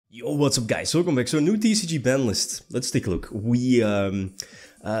Yo, what's up guys? Welcome back. So new TCG ban list. Let's take a look. We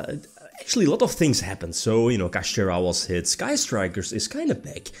actually a lot of things happened. So, you know, Kashtira was hit. Sky Strikers is kind of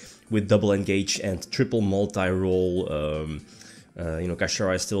back with double engage and triple multi-roll. You know,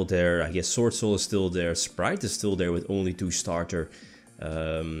 Kashtira is still there. I guess Sword Soul is still there. Sprite is still there with only 2 starter.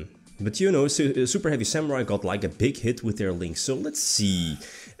 But you know, Super Heavy Samurai got like a big hit with their links. So let's see.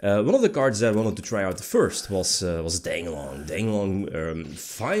 One of the cards that I wanted to try out first was Denglong. Denglong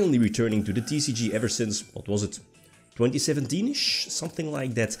finally returning to the TCG ever since, what was it, 2017-ish? Something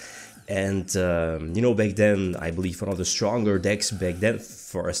like that. And, you know, back then, I believe one of the stronger decks back then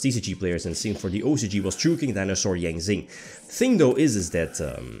for us TCG players and same for the OCG was True King Dinosaur Yangzing. Thing though is that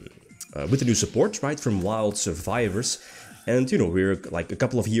with the new support, right, from Wild Survivors, and, you know, we're like a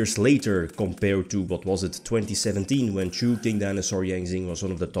couple of years later compared to, what was it, 2017, when True King Dinosaur Yangzing was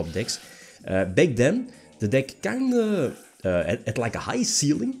one of the top decks. Back then, the deck kinda, at like a high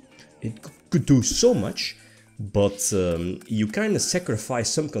ceiling, it could do so much, but you kinda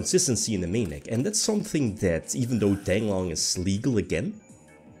sacrifice some consistency in the main deck. And that's something that, even though Denglong is legal again,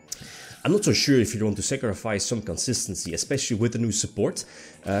 I'm not so sure if you want to sacrifice some consistency, especially with the new support.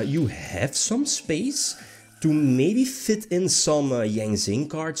 You have some space to maybe fit in some Yangzing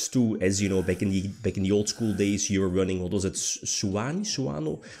cards to, as you know, back in the old school days, you were running, what was it,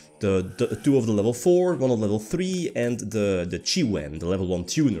 Suano? The 2 of the level 4, 1 of level 3, and the Chiwen, the level 1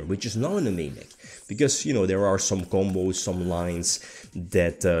 tuner, which is now in the main deck. Because, you know, there are some combos, some lines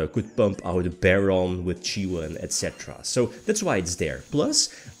that could pump out a Baron with Chiwen, etc. So that's why it's there. Plus,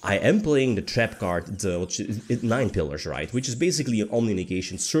 I am playing the trap card, which is 9 pillars, right? Which is basically an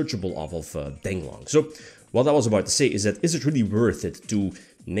omni-negation searchable off of Denglong. So what I was about to say is that, is it really worth it to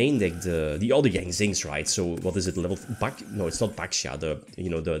main deck the other Yangzings, right? So what is it, level no, it's not Baxia, the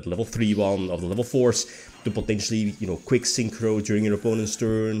level 3 one of the level 4s to potentially, you know, quick synchro during your opponent's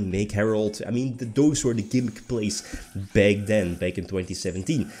turn, make Herald. I mean, those were the gimmick plays back then, back in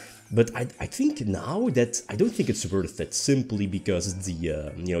 2017. But I think now that I don't think it's worth it, simply because the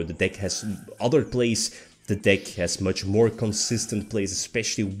you know, the deck has other plays. The deck has much more consistent plays,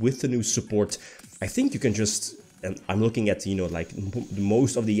 especially with the new support. I think you can just, and I'm looking at, you know, like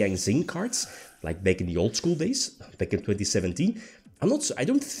most of the Yangzing cards, like back in the old school days, back in 2017. I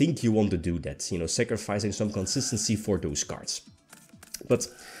don't think you want to do that, you know, sacrificing some consistency for those cards. But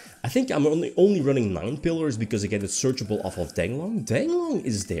I think I'm only running 9 pillars because, again, it's searchable off of Denglong. Denglong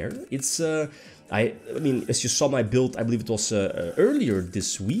is there. It's, I mean, as you saw my build, I believe it was earlier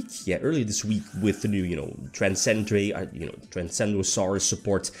this week. Yeah, earlier this week with the new, you know, Transcendosaurus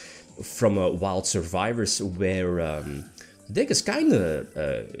support from Wild Survivors, where the deck is kind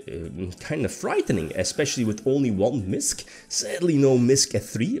of frightening, especially with only 1 Misk. Sadly, no Misk at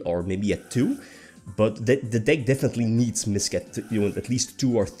 3 or maybe at 2. But the deck definitely needs Misk at, you know, at least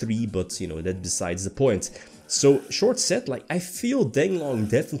 2 or 3, but, you know, that besides the point. So, short set, like, I feel Denglong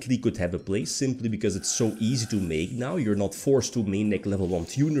definitely could have a place, simply because it's so easy to make now. You're not forced to main deck level 1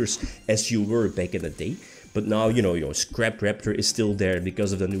 tuners as you were back in the day. But now, you know, Scrap Raptor is still there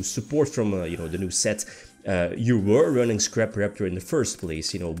because of the new support from, you know, the new set. You were running Scrap Raptor in the first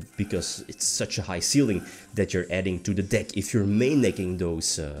place, you know, because it's such a high ceiling that you're adding to the deck if you're main decking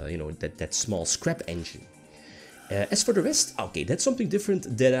those, you know, that small scrap engine. As for the rest, okay, that's something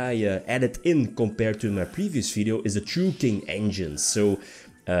different that I added in compared to my previous video, is the True King engine. So,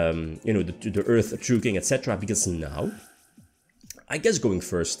 you know, the Earth True King, etc. Because now, I guess going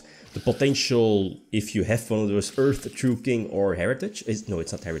first, the potential, if you have one of those Earth True King or Heritage, no,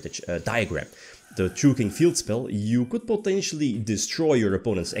 it's not Heritage, Diagram, the True King field spell, you could potentially destroy your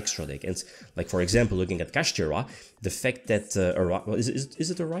opponent's extra deck. And, like, for example, looking at Kashtira, the fact that,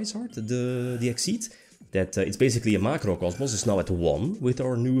 is it a Rise Heart, the Exceed? That it's basically a Macrocosmos is now at 1 with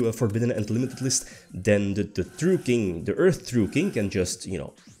our new Forbidden and Limited list. Then the True King, the Earth True King, can just, you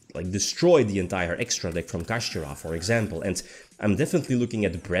know, like, destroy the entire extra deck from Kashtira, for example. And I'm definitely looking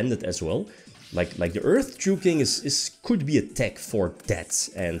at Branded as well. Like the Earth True King could be a tech for that.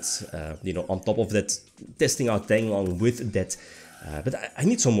 And, you know, on top of that, testing out Denglong with that. But I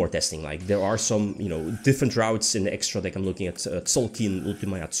need some more testing. Like, there are some, you know, different routes in the extra deck. I'm looking at Tzolk'in,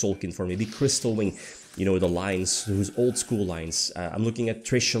 Ultimate Tzolk'in for maybe Crystal Wing. You know, the lines, those old school lines. I'm looking at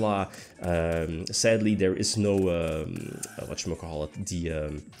Trishula. Sadly, there is no, whatchamacallit,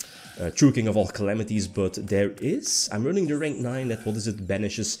 the True King of all calamities, but there is. I'm running the rank 9 that, what is it,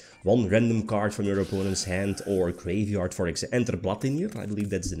 banishes 1 random card from your opponent's hand or graveyard, for example. Enter Bloodinir, I believe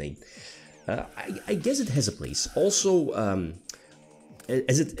that's the name. I guess it has a place. Also,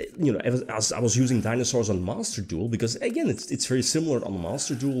 as I was using Dinosaurs on Master Duel, because again, it's very similar on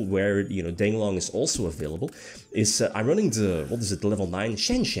Master Duel, where, you know, Denglong is also available, is I'm running the, what is it, the level 9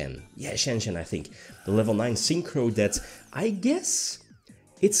 Shen. Yeah, Shen, I think. The level 9 Synchro that, I guess,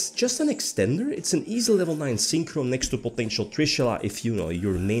 it's just an extender. It's an easy level 9 Synchro next to potential Trishula if, you know,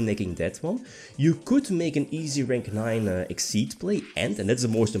 you're main necking that one. You could make an easy rank 9 Exceed play, and that's the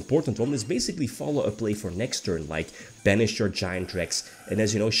most important one, is basically follow a play for next turn, like banish your Giant Rex. And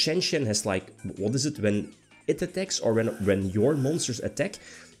as you know, Shen has like, what is it, when it attacks or when your monsters attack,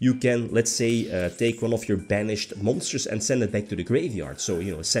 you can, let's say, take one of your banished monsters and send it back to the graveyard. So,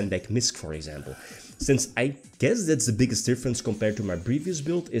 you know, send back Misk, for example. Since I guess that's the biggest difference compared to my previous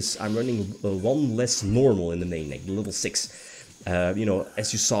build, is I'm running one less normal in the main deck, level 6. You know,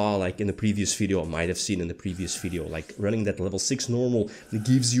 as you saw, like in the previous video, I might have seen in the previous video, like running that level 6 normal, it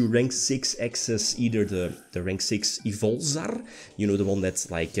gives you rank 6 access, either the rank 6 Evolzar, you know, the one that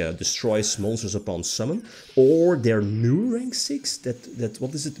like destroys monsters upon summon, or their new rank 6 that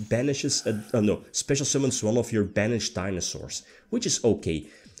what is it, banishes, no, special summons one of your banished dinosaurs, which is okay.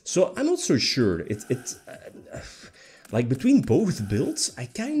 So I'm not so sure. Like between both builds, I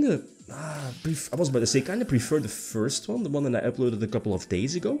kind of, I was about to say, kind of prefer the first one, the one that I uploaded a couple of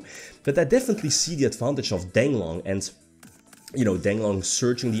days ago. But I definitely see the advantage of Denglong, and, you know, Denglong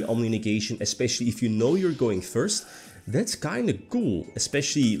searching the Omni Negation, especially if you know you're going first. That's kind of cool,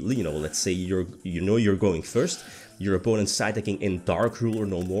 especially, you know, let's say you know you're going first, your opponent's side decking in Dark Ruler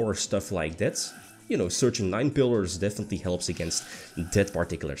no more or stuff like that. You know, searching 9 pillars definitely helps against that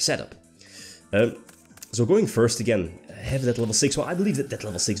particular setup. So going first again, have that level 6. Well, I believe that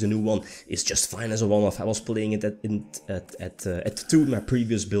level 6, the new one, is just fine as a one-off. I was playing it at 2 in my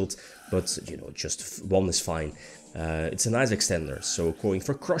previous build, but, you know, just 1 is fine. It's a nice extender, so going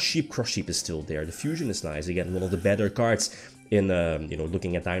for Cross Sheep is still there. The Fusion is nice, again, one of the better cards in, you know,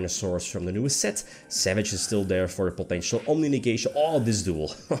 looking at Dinosaurs from the newest set. Savage is still there for a potential Omni Negation. Oh, this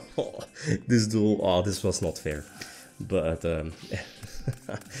duel. This duel, oh, this was not fair. But,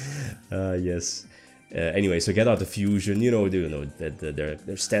 yes. Anyway, so get out the Fusion, you know,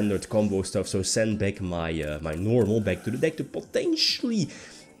 their standard combo stuff. So send back my my normal back to the deck to potentially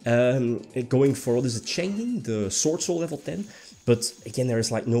going for, what is it, Changing, the Sword Soul level 10. But again, there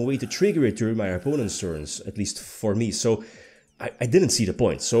is like no way to trigger it during my opponent's turns, at least for me. So I didn't see the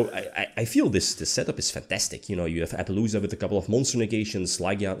point. So I feel this setup is fantastic. You know, you have Appaloosa with a couple of monster negations,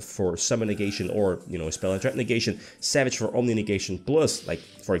 Lygia for summon negation or, you know, spell and trap negation, Savage for omni negation, plus, like,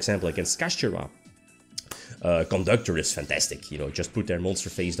 for example, against Kashtira, Conductor is fantastic. You know, just put their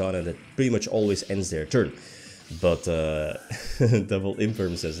monster face down and it pretty much always ends their turn. But Double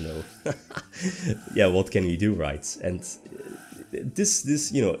Imperm says no. Yeah, what can we do, right? And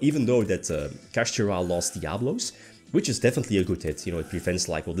this, you know, even though that Kashtira lost Diablos, which is definitely a good hit, you know, it prevents,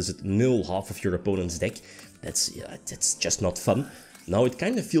 like, what is it, mill half of your opponent's deck. That's just not fun. Now it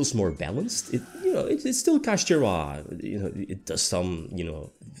kind of feels more balanced. It, you know, it's still Kashtira, you know, it does some, you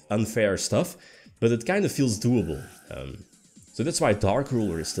know, unfair stuff, but it kind of feels doable. So that's why Dark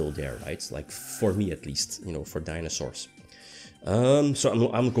Ruler is still there, right? Like, for me at least, you know, for Dinosaurs.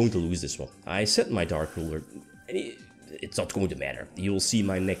 So I'm going to lose this one. I set my Dark Ruler, and it's not going to matter. You'll see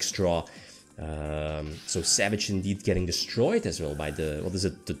my next draw. So Savage indeed getting destroyed as well by the, what is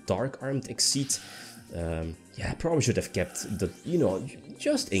it, the Dark Armed Exceed. Yeah, I probably should have kept the, you know,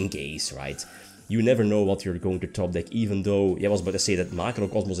 just in case, right? You never know what you're going to top deck, even though, yeah, I was about to say that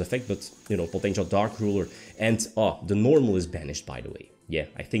Macrocosmos effect, but, you know, potential Dark Ruler. And, the normal is banished, by the way. Yeah,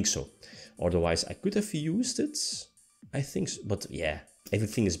 I think so. Otherwise, I could have used it. I think so, but yeah,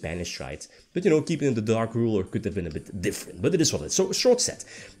 everything is banished, right? But, you know, keeping in the Dark Ruler could have been a bit different, but it is what it is. So, short set.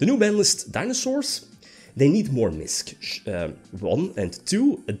 The new ban list, Dinosaurs, they need more Misk. 1 and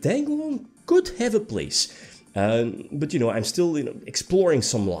 2, a Denglong could have a place. But, you know, I'm still, you know, exploring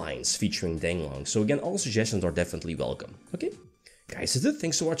some lines featuring Denglong. So again, all suggestions are definitely welcome. Okay? Guys, that's it.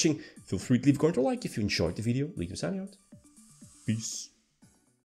 Thanks for watching. Feel free to leave a comment or like if you enjoyed the video. Leave a sign out. Peace.